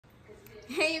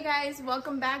Hey you guys,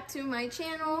 welcome back to my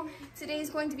channel. Today's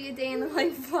going to be a day in the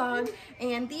life vlog,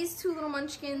 and these two little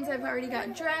munchkins I've already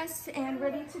got dressed and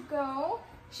ready to go.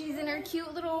 She's in her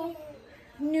cute little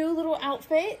new little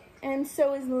outfit, and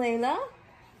so is Layla.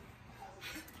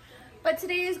 But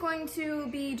today is going to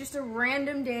be just a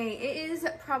random day. It is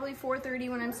probably 4:30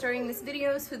 when I'm starting this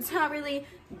video, so it's not really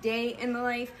day in the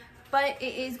life, but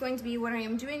it is going to be what I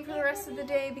am doing for the rest of the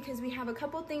day because we have a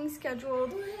couple things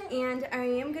scheduled, and I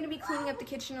am going to be cleaning up the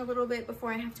kitchen a little bit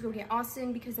before I have to go get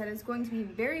Austin because that is going to be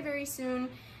very, very soon.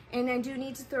 And I do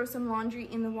need to throw some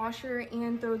laundry in the washer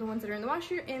and throw the ones that are in the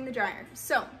washer in the dryer.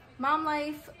 So, mom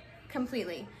life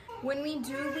completely. When we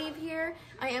do leave here,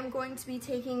 I am going to be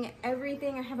taking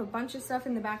everything. I have a bunch of stuff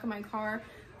in the back of my car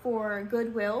for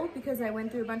Goodwill because I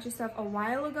went through a bunch of stuff a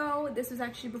while ago. This was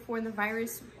actually before the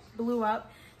virus blew up.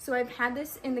 So I've had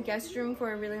this in the guest room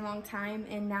for a really long time,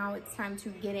 and now it's time to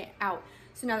get it out.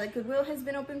 So now that Goodwill has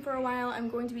been open for a while, I'm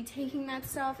going to be taking that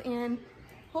stuff, and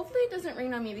hopefully it doesn't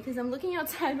rain on me because I'm looking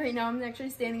outside right now. I'm actually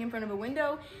standing in front of a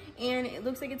window and it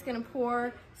looks like it's gonna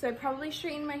pour. So I probably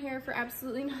straightened my hair for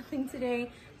absolutely nothing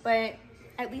today, but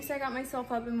at least I got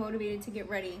myself up and motivated to get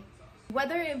ready.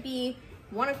 Whether it be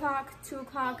 1 o'clock, 2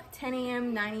 o'clock, 10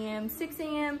 a.m., 9 a.m., 6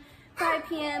 a.m., 5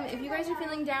 p.m., if you guys are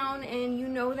feeling down and you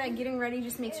know that getting ready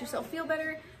just makes yourself feel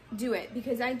better, do it,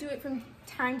 because I do it from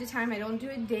time to time. I don't do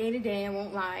it day to day, I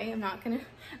won't lie.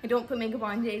 I don't put makeup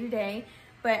on day to day,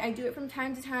 but I do it from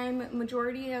time to time,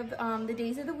 majority of the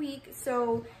days of the week.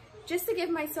 So just to give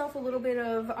myself a little bit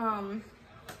of,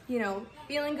 you know,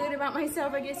 feeling good about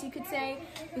myself, I guess you could say,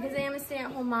 because I am a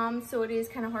stay-at-home mom, so it is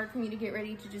kind of hard for me to get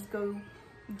ready to just go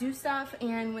do stuff.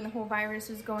 And when the whole virus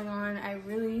was going on, I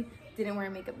really didn't wear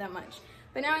makeup that much.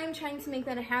 But now I'm trying to make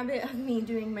that a habit of me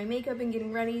doing my makeup and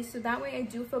getting ready, so that way I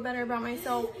do feel better about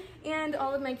myself and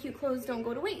all of my cute clothes don't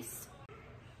go to waste.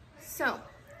 So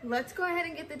let's go ahead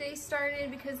and get the day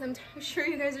started because I'm sure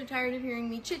you guys are tired of hearing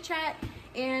me chit chat,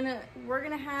 and we're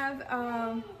gonna have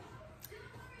a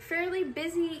fairly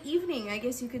busy evening, I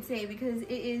guess you could say, because it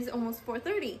is almost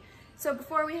 4:30. So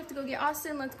before we have to go get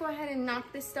Austin, let's go ahead and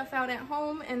knock this stuff out at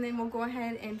home, and then we'll go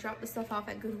ahead and drop the stuff off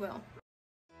at Goodwill.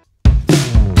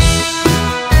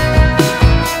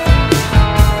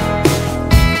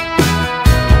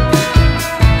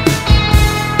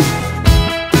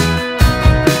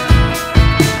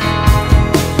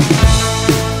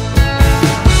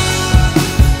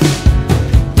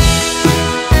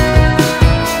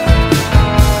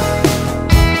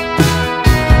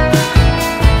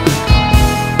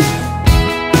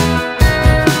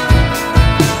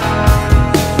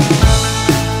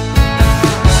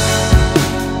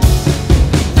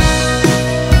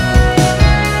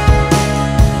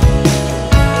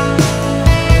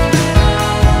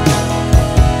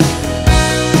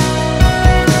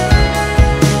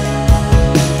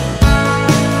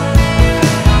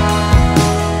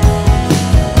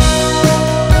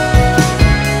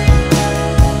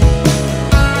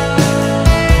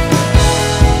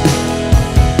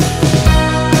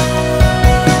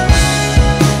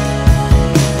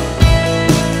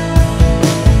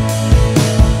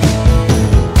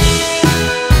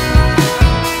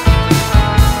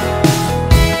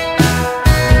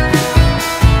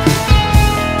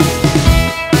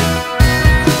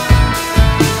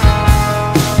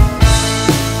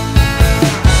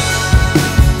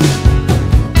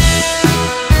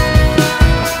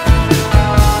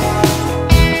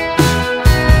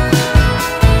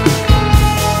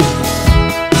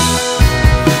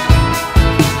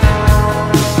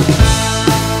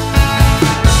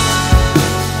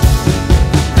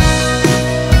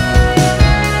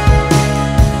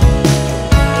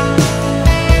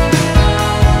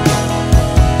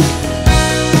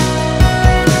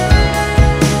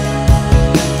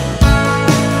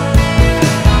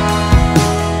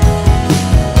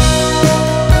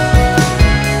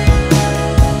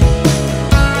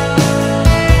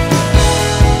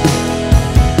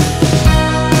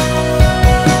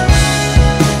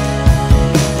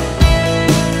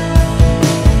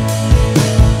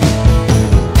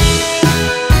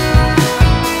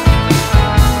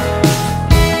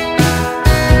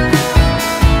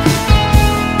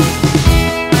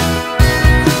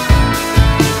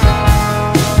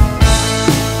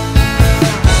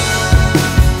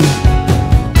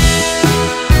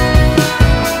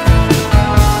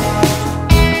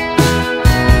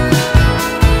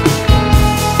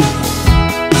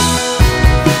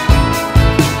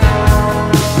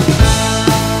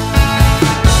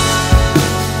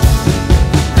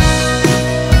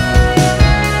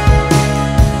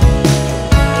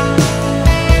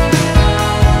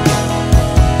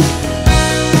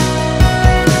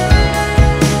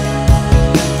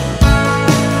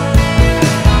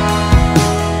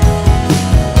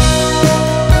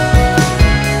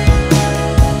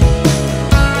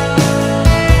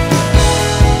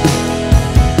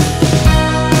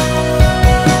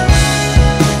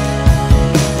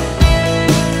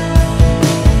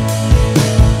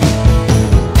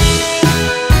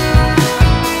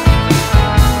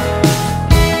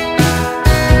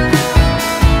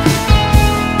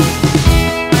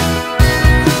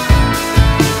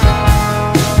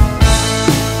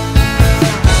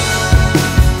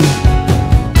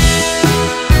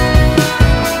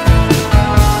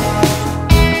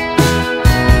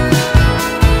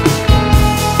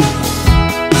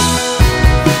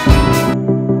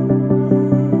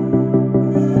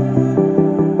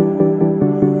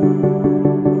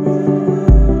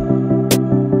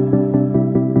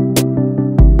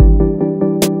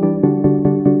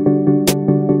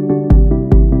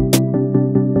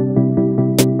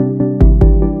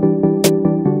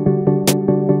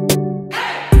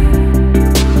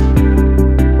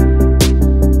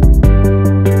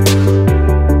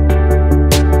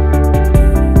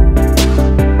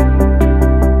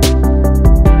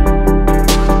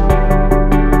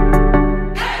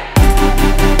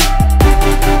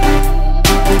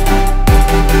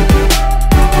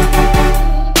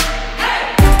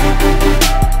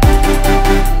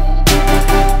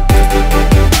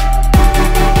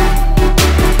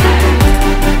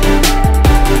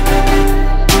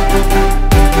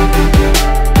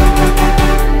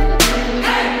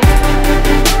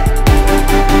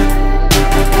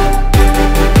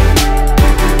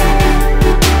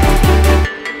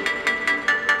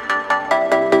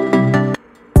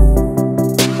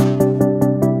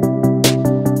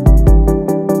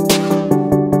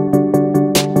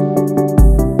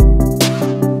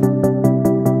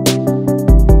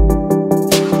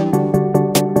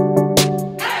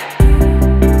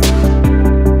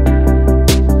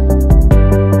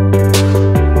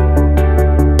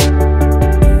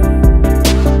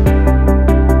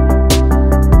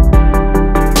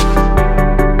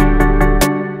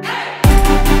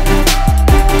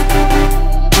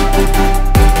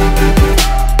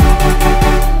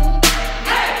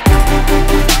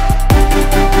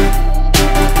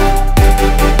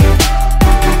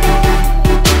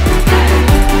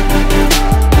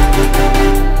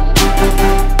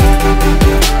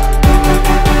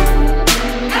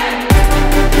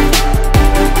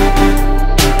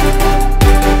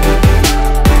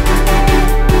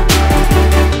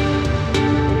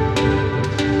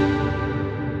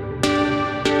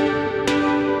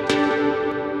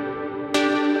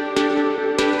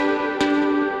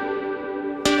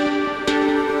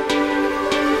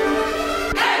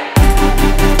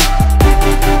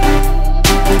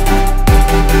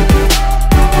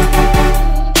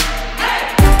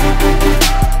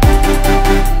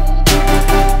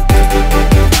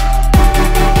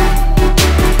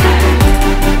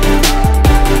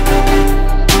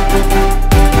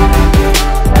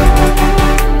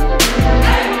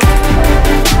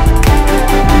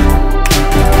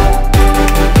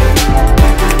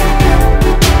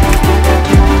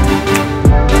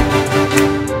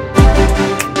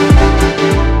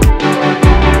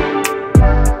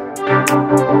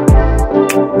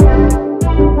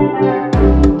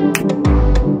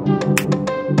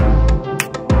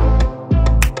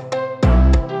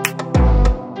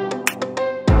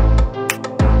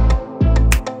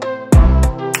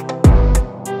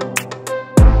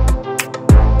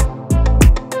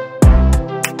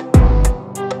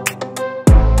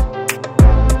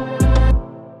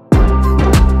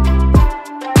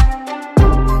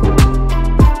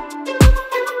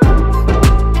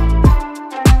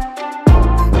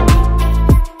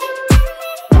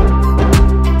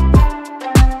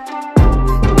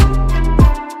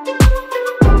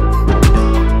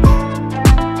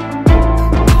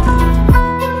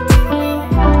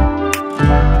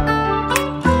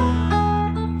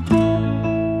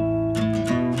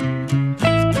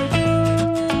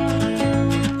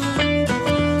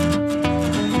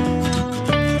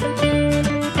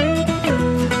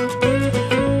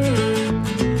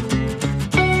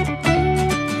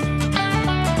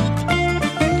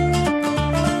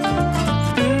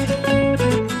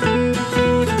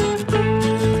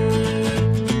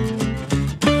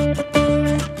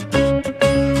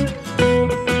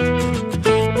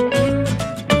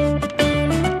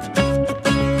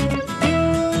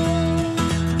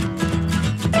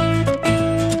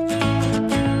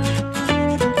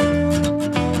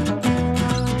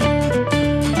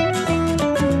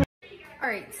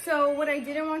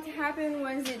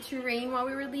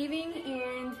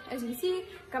 as you can see,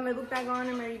 got my book bag on,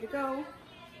 I'm ready to go.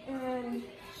 And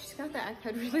she's got the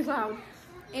iPad really loud.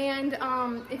 And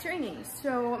it's raining,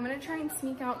 so I'm gonna try and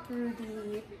sneak out through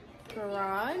the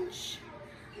garage,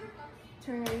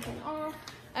 turn everything off.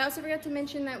 I also forgot to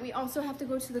mention that we also have to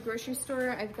go to the grocery store.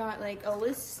 I've got like a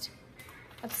list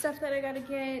of stuff that I gotta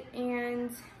get,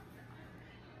 and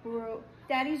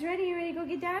Daddy's ready. You ready to go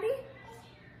get Daddy?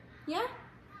 Yeah?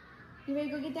 You ready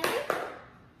to go get Daddy?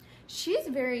 She's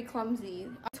very clumsy.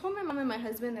 I told my mom and my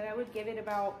husband that I would give it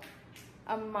about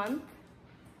a month,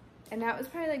 and that was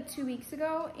probably like 2 weeks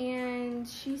ago, and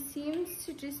she seems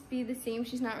to just be the same.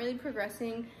 She's not really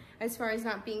progressing as far as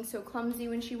not being so clumsy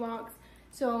when she walks.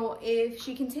 So if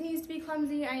she continues to be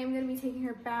clumsy, I am going to be taking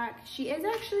her back. She is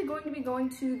actually going to be going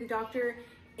to the doctor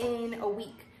in a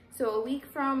week. So a week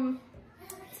from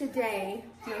today,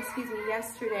 no, excuse me,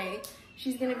 yesterday,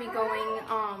 she's going to be going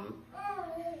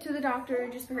to the doctor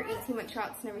just for her 18-month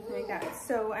shots and everything like that.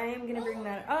 So I am going to bring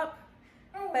that up,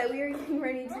 but we are getting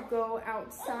ready to go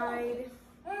outside.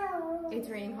 It's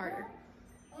raining harder.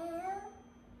 All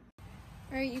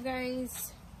right, you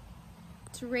guys,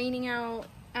 it's raining out.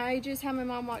 I just had my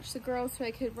mom watch the girls so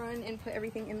I could run and put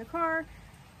everything in the car.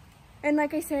 And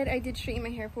like I said, I did straighten my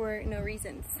hair for no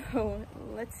reason. So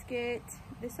let's get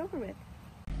this over with.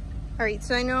 All right,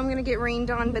 so I know I'm gonna get rained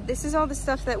on, but this is all the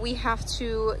stuff that we have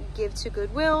to give to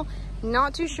Goodwill.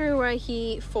 Not too sure why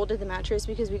he folded the mattress,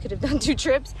 because we could have done 2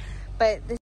 trips, but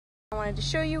this is what I wanted to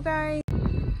show you guys.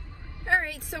 All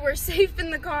right, so we're safe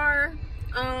in the car.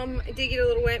 I did get a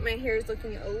little wet. My hair is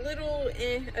looking a little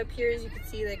up here, as you can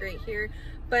see, like right here.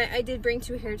 But I did bring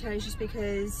 2 hair ties just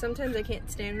because sometimes I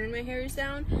can't stand when my hair is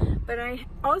down. But I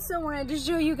also wanted to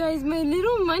show you guys my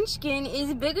little munchkin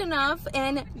is big enough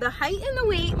and the height and the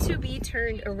weight to be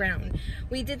turned around.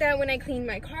 We did that when I cleaned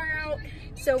my car out.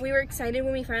 So we were excited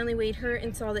when we finally weighed her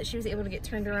and saw that she was able to get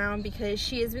turned around, because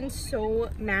she has been so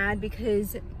mad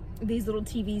because these little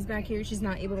TVs back here, she's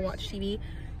not able to watch TV.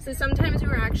 So sometimes we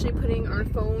were actually putting our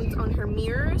phones on her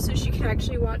mirror so she could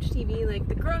actually watch TV like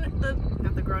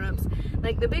not the grown-ups,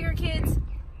 like the bigger kids.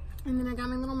 And then I got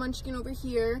my little munchkin over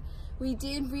here. We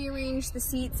did rearrange the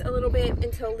seats a little bit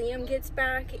until Liam gets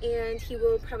back, and he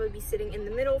will probably be sitting in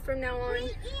the middle from now on.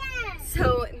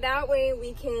 So that way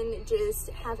we can just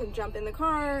have him jump in the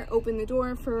car, open the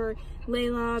door for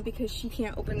Layla because she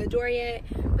can't open the door yet.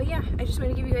 But yeah, I just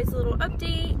want to give you guys a little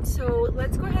update. So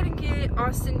let's go ahead and get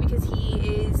Austin, because he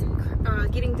is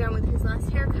getting done with his last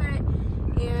haircut,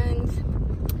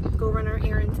 and go run our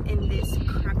errands in this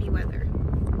crappy weather.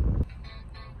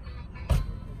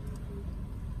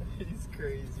 He's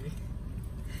crazy.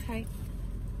 Hi.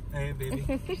 Hey, baby.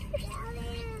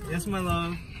 Yes, my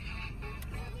love.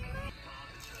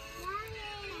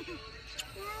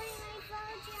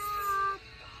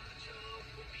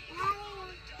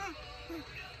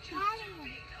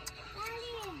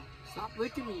 Stop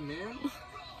licking me, man.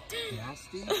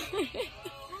 Nasty.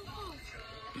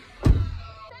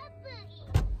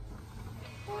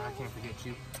 I can't forget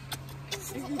you.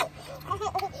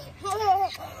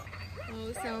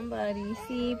 Oh, somebody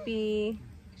sleepy.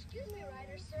 Excuse me,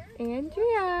 rider, sir.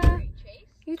 Andrea,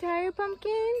 you tired,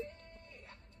 pumpkin?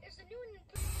 Is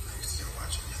you still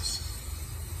watching this?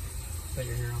 Set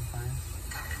your hair on fire.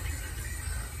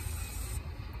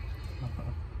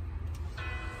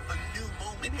 A new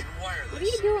moment in wireless What are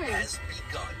you doing? has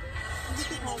begun.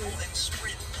 T-Mobile and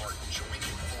Sprint are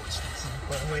joining forces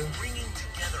by bringing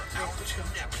together our 2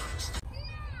 networks.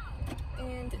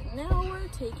 And now we're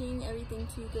taking everything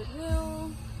to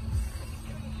Goodwill.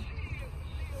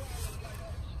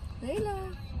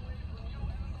 Layla.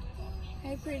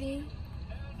 Hi, pretty.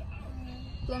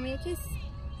 Blow me a kiss.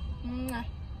 Mwah.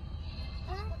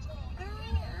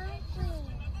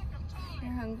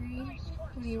 You're hungry?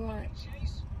 What do you want?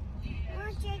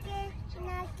 Chicken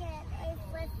nuggets and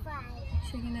french fries.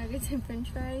 Chicken nuggets and french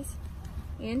fries.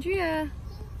 Andrea.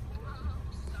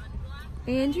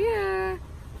 Andrea.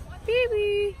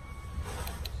 Baby.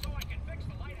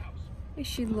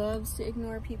 She loves to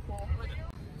ignore people.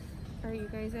 Alright, you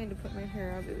guys, I had to put my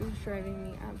hair up. It was driving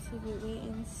me absolutely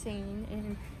insane.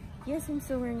 And yes, I'm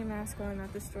still wearing a mask while I'm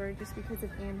at the store just because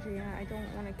of Andrea. I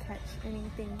don't want to catch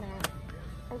anything that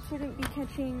I shouldn't be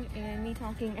catching. And me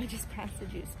talking, I just passed the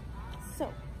juice.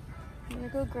 So, I'm gonna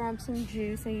go grab some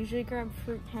juice. I usually grab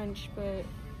fruit punch, but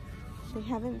they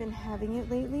haven't been having it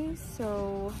lately,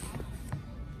 so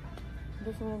I'm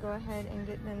just gonna go ahead and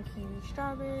get them kiwi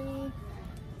strawberry.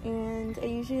 And I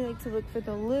usually like to look for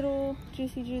the little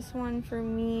juicy juice one for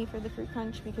me for the fruit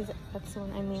punch, because that's the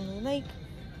one I mainly like.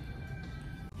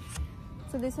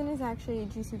 So this one is actually a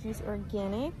Juicy Juice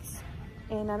Organics,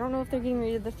 and I don't know if they're getting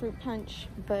rid of the fruit punch,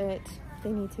 but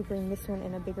they need to bring this one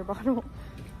in a bigger bottle.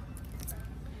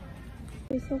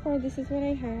 Okay, so far this is what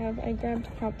I have. I grabbed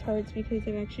Pop-Tarts because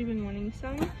I've actually been wanting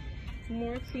some.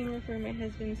 More creamer for my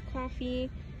husband's coffee,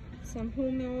 some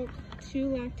whole milk, 2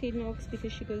 lactate milks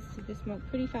because she goes through this milk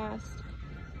pretty fast,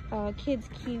 kids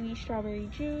kiwi strawberry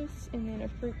juice, and then a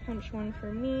fruit punch one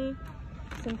for me,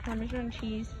 some Parmesan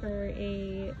cheese for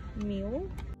a meal.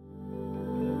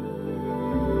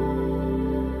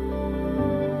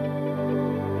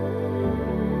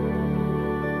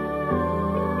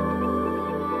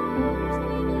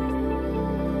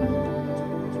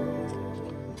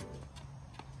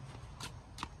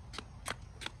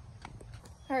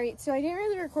 Alright, so I didn't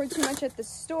really record too much at the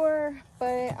store, but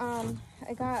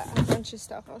I got a bunch of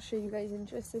stuff. I'll show you guys in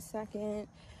just a second.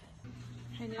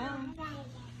 Hello.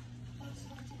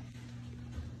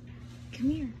 Come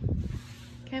here.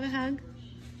 Can I have a hug?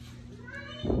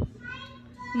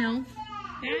 No?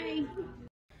 Bye.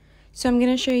 So I'm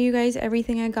going to show you guys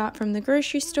everything I got from the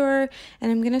grocery store,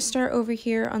 and I'm going to start over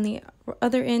here on the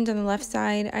other end on the left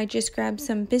side. I just grabbed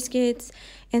some biscuits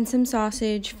and some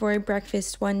sausage for a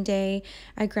breakfast one day.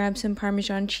 I grabbed some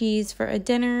Parmesan cheese for a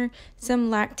dinner,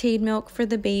 some lactate milk for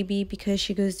the baby because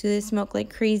she goes through this milk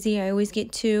like crazy. I always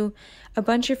get 2, a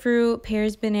bunch of fruit,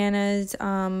 pears, bananas,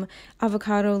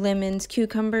 avocado, lemons,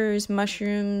 cucumbers,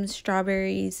 mushrooms,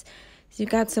 strawberries. So you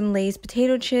got some Lay's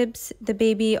potato chips. The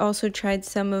baby also tried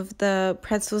some of the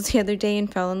pretzels the other day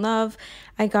and fell in love.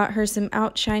 I got her some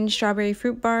Outshine strawberry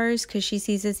fruit bars because she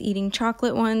sees us eating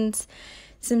chocolate ones.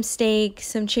 Some steak,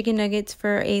 some chicken nuggets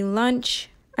for a lunch.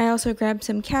 I also grabbed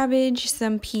some cabbage,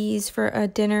 some peas for a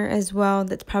dinner as well.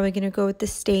 That's probably going to go with the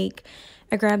steak.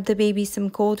 I grabbed the baby some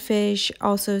goldfish,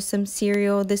 also some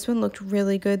cereal. This one looked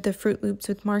really good, the Fruit Loops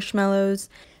with marshmallows.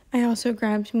 I also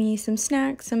grabbed me some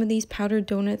snacks, some of these powdered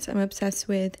donuts I'm obsessed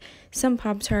with, some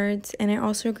Pop-Tarts, and I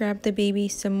also grabbed the baby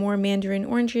some more mandarin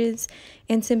oranges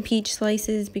and some peach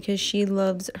slices because she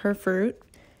loves her fruit.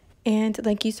 And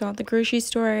like you saw at the grocery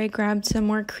store, I grabbed some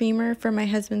more creamer for my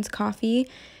husband's coffee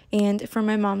and for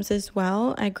my mom's as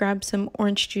well. I grabbed some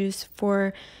orange juice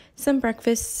for some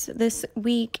breakfasts this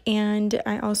week, and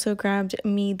I also grabbed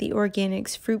me the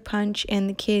Organics fruit punch and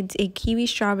the kids a kiwi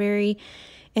strawberry.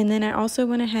 And then I also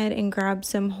went ahead and grabbed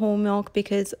some whole milk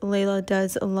because Layla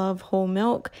does love whole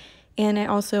milk. And I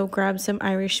also grabbed some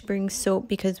Irish Spring soap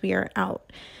because we are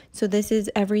out. So this is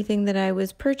everything that I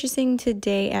was purchasing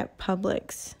today at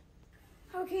Publix.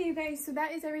 Okay, you guys, so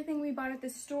that is everything we bought at the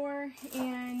store.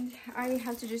 And I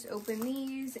have to just open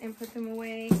these and put them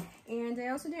away. And I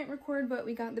also didn't record, but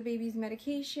we got the baby's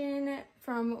medication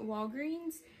from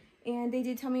Walgreens. And they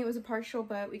did tell me it was a partial,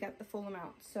 but we got the full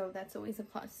amount. So that's always a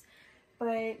plus.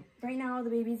 But right now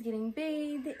the baby's getting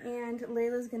bathed and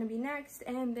Layla's gonna be next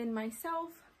and then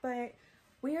myself. But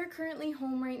we are currently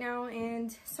home right now,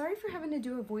 and sorry for having to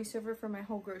do a voiceover for my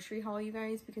whole grocery haul, you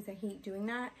guys, because I hate doing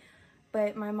that.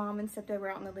 But my mom and stepdad were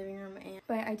out in the living room,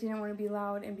 but I didn't want to be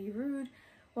loud and be rude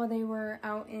while they were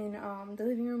out in the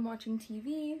living room watching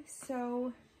TV.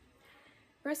 So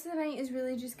the rest of the night is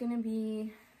really just gonna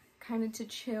be kind of to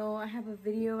chill. I have a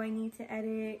video I need to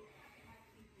edit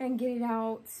and get it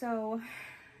out, so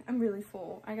I'm really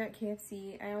full. I got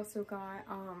KFC. I also got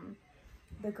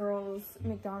the girls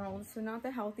McDonald's, so not the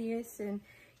healthiest. And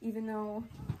even though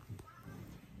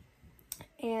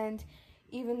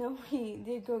we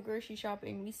did go grocery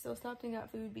shopping, we still stopped and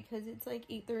got food because it's like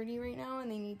 8:30 right now and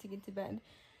they need to get to bed.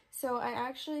 So I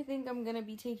actually think I'm gonna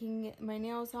be taking my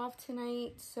nails off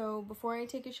tonight, so before I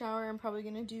take a shower I'm probably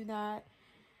gonna do that.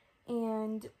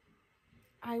 And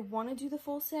I want to do the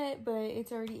full set, but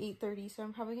it's already 8:30, so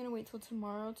I'm probably going to wait till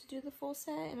tomorrow to do the full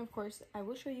set, and of course, I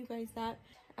will show you guys that.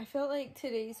 I felt like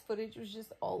today's footage was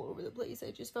just all over the place.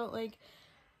 I just felt like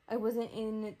I wasn't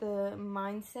in the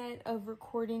mindset of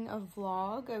recording a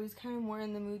vlog. I was kind of more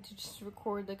in the mood to just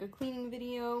record like a cleaning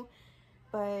video,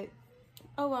 but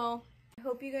oh well. I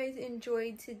hope you guys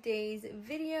enjoyed today's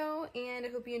video, and I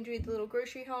hope you enjoyed the little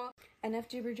grocery haul. Enough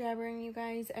jibber jabbering, you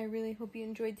guys. I really hope you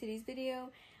enjoyed today's video.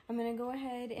 I'm gonna go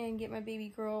ahead and get my baby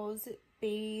girls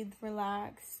bathed,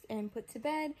 relaxed, and put to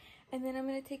bed, and then I'm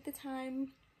gonna take the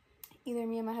time. Either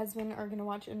me and my husband are gonna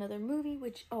watch another movie,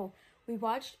 which, oh, we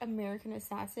watched American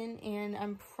Assassin, and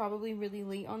I'm probably really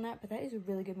late on that, but that is a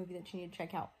really good movie that you need to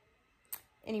check out.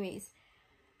 Anyways,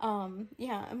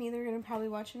 yeah, I'm either gonna probably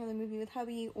watch another movie with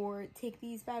hubby or take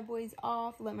these bad boys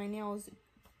off, let my nails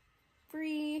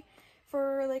free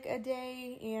for like a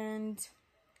day, and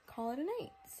call it a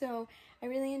night. So I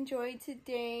really enjoyed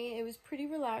today. It was pretty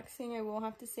relaxing, I will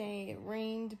have to say. It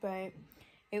rained, but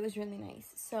it was really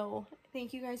nice. So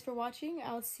thank you guys for watching.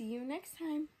 I'll see you next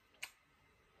time.